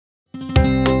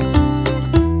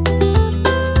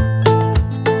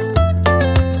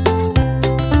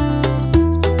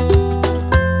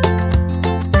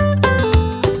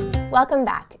Welcome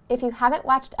back. If you haven't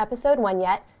watched episode 1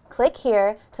 yet, click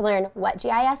here to learn what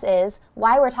GIS is,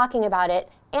 why we're talking about it,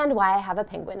 and why I have a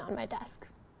penguin on my desk.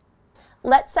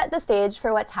 Let's set the stage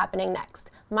for what's happening next.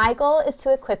 My goal is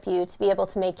to equip you to be able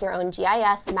to make your own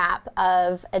GIS map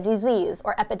of a disease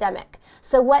or epidemic.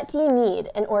 So what do you need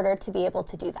in order to be able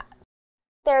to do that?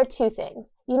 There are two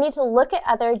things. You need to look at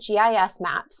other GIS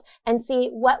maps and see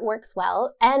what works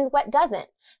well and what doesn't,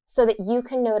 so that you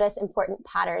can notice important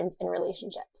patterns in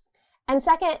relationships. And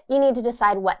second, you need to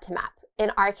decide what to map.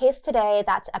 In our case today,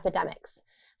 that's epidemics.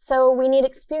 So we need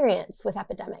experience with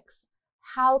epidemics.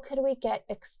 How could we get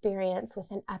experience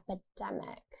with an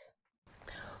epidemic?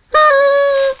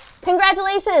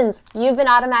 Congratulations! You've been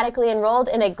automatically enrolled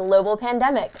in a global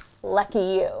pandemic. Lucky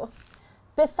you.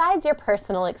 Besides your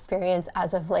personal experience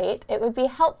as of late, it would be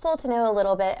helpful to know a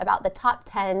little bit about the top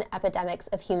 10 epidemics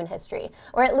of human history,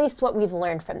 or at least what we've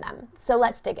learned from them. So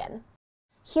let's dig in.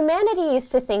 Humanity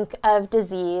used to think of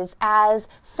disease as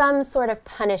some sort of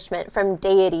punishment from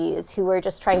deities who were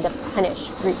just trying to punish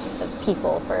groups of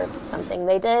people for something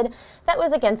they did that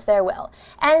was against their will.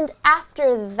 And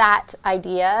after that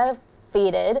idea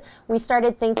faded, we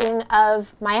started thinking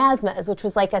of miasmas, which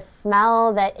was like a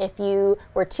smell that if you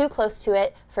were too close to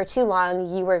it for too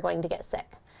long, you were going to get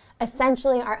sick.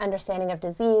 Essentially, our understanding of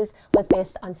disease was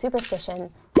based on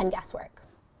superstition and guesswork.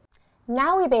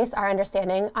 Now we base our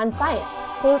understanding on science.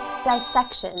 Think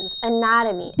dissections,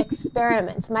 anatomy,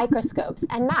 experiments, microscopes,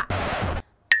 and maps.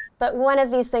 But one of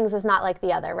these things is not like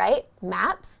the other, right?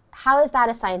 Maps? How is that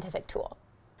a scientific tool?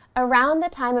 Around the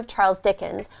time of Charles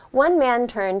Dickens, one man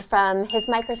turned from his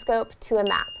microscope to a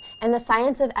map, and the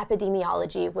science of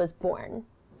epidemiology was born.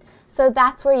 So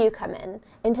that's where you come in.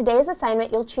 In today's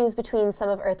assignment, you'll choose between some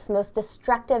of Earth's most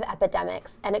destructive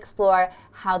epidemics and explore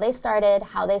how they started,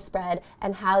 how they spread,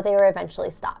 and how they were eventually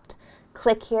stopped.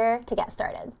 Click here to get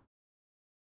started.